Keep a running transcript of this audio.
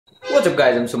What's up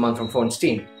guys, I'm Suman from Phones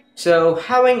Team. So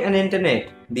having an internet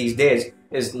these days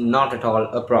is not at all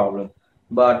a problem,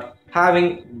 but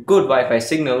having good Wi-Fi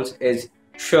signals is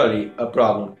surely a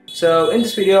problem. So in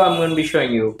this video I'm going to be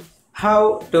showing you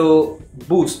how to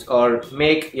boost or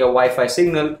make your Wi-Fi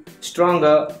signal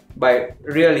stronger by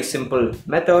really simple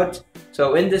methods.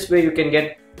 So in this way you can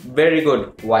get very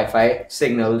good Wi-Fi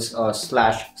signals or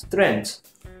slash strengths.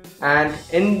 And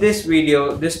in this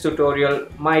video, this tutorial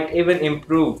might even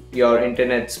improve your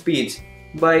internet speeds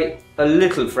by a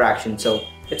little fraction. So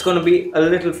it's going to be a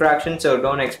little fraction, so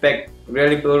don't expect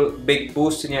really big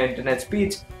boost in your internet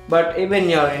speeds, but even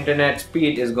your internet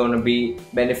speed is going to be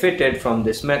benefited from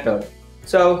this method.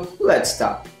 So let's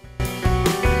start.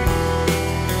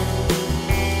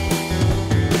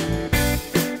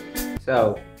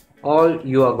 So all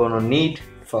you are going to need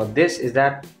for this is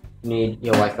that you need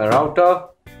your Wi-Fi router,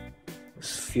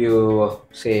 few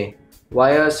say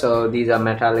wires. So these are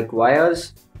metallic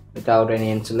wires without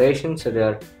any insulation, so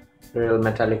they're real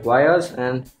metallic wires,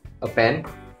 and a pen,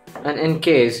 and in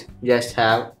case just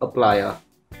have a plier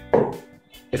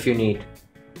if you need.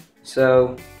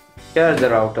 So here's the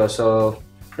router. So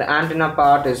the antenna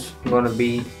part is going to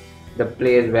be the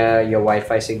place where your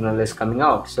Wi-Fi signal is coming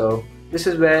out, so this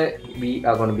is where we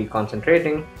are going to be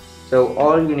concentrating. So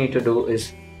all you need to do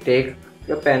is take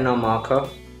your pen or marker,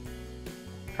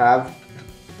 have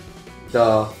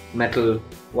the metal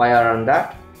wire on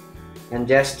that, and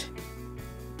just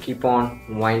keep on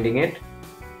winding it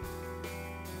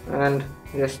and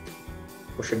just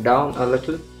push it down a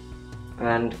little,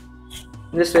 and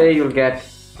this way you'll get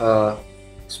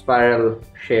spiral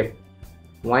shaped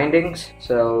windings.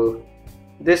 So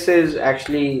this is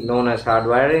actually known as hard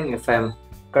wiring if I'm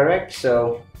correct.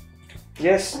 So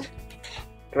just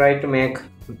try to make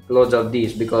loads of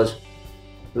these, because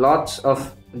lots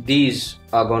of these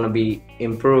are going to be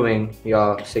improving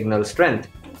your signal strength.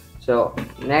 So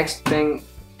next thing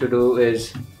to do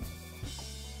is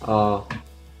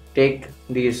take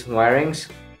these wirings,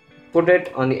 put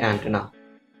it on the antenna.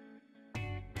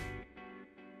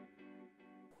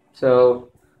 So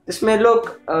this may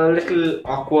look a little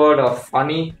awkward or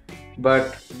funny,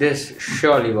 but this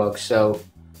surely works, so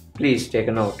please take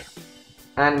a note.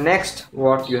 And next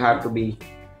what you have to be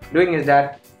doing is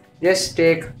that just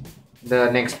take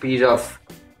the next piece of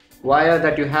wire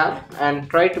that you have and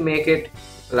try to make it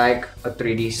like a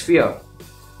 3D sphere.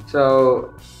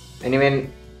 So anyway,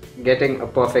 getting a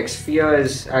perfect sphere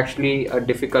is actually a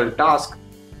difficult task,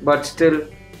 but still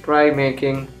try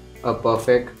making a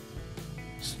perfect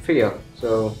sphere.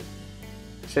 So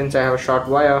since I have a short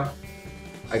wire,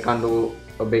 I can't do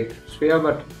a big sphere,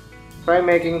 but try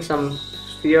making some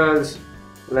spheres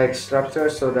like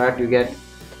structures so that you get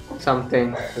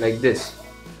something like this.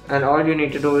 And all you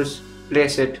need to do is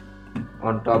place it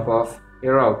on top of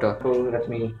your router. So let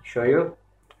me show you.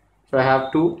 So I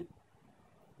have two,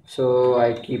 so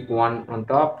I keep one on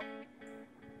top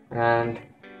and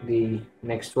the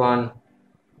next one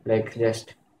like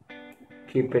just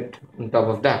keep it on top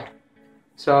of that.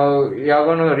 So you're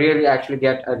going to really actually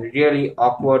get a really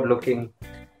awkward looking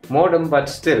modem, but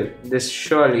still this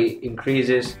surely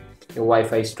increases your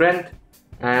Wi-Fi strength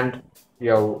and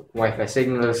your Wi-Fi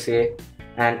signal, say,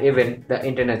 and even the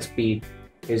internet speed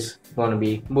is going to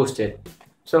be boosted.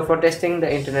 So for testing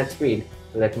the internet speed,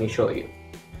 let me show you.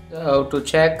 So to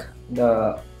check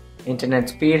the internet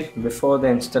speed before the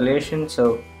installation,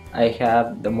 so I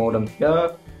have the modem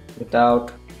here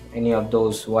without any of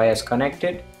those wires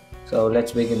connected. So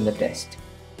let's begin the test.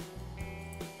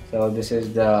 So this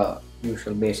is the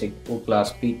usual basic Ookla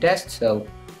speed test. So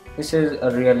this is a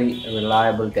really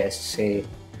reliable test, say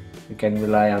you can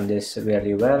rely on this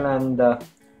really well, and the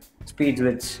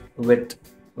speeds with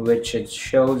which it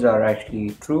shows are actually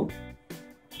true.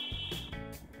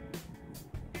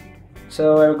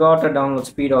 So I've got a download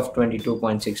speed of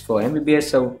 22.64 Mbps.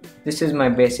 So this is my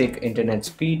basic internet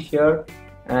speed here,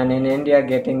 and in India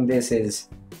getting this is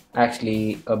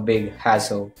actually a big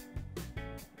hassle,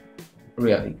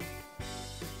 really.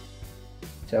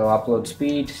 So upload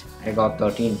speed, I got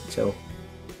 13.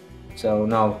 So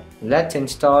now let's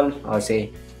install, or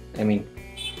say,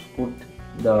 put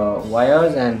the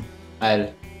wires, and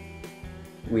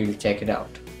we'll check it out.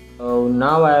 So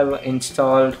now I've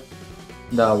installed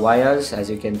the wires,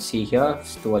 as you can see here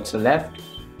towards the left.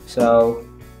 So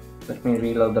let me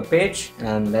reload the page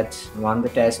and let's run the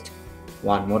test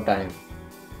one more time.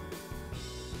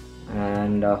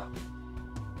 And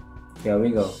here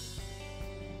we go.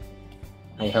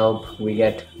 I hope we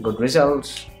get good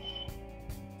results.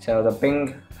 So the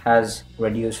ping has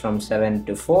reduced from 7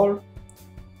 to 4.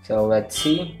 So let's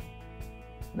see.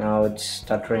 Now it's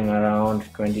stuttering around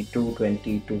 22,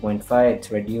 22.5.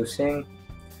 It's reducing.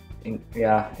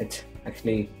 Yeah, it's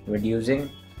actually reducing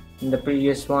in the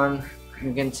previous one,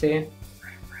 you can say,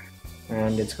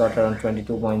 and it's got around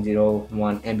 22.01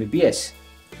 Mbps.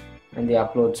 And the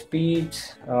upload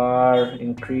speeds are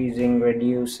increasing,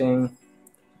 reducing.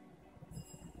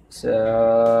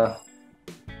 So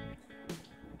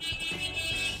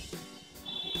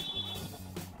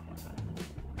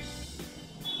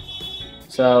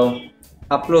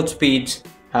upload speeds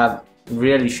have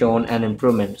really shown an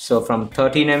improvement. So from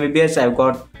 13 Mbps I've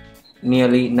got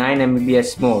nearly 9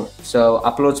 Mbps more. So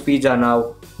upload speeds are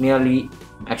now nearly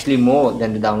actually more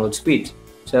than the download speeds.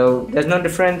 So there's no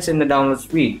difference in the download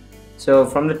speed. So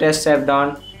from the tests I've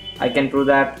done, I can prove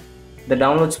that the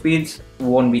download speeds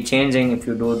won't be changing if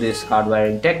you do this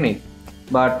hardwiring technique,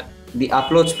 but the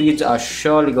upload speeds are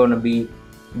surely going to be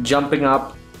jumping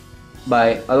up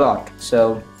by a lot.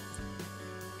 So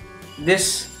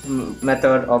this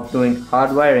method of doing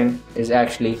hardwiring is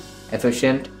actually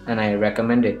efficient and I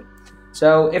recommend it.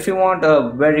 So if you want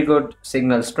a very good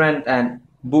signal strength and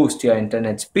boost your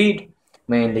internet speed,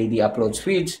 mainly the upload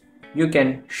speeds, you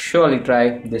can surely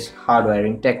try this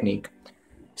hardwiring technique.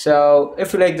 So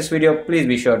if you like this video, please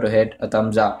be sure to hit a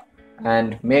thumbs up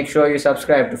and make sure you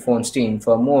subscribe to PhoneSteen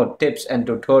for more tips and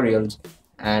tutorials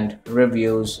and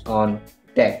reviews on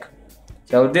tech.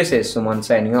 So this is Suman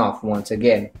signing off once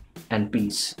again, and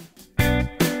peace.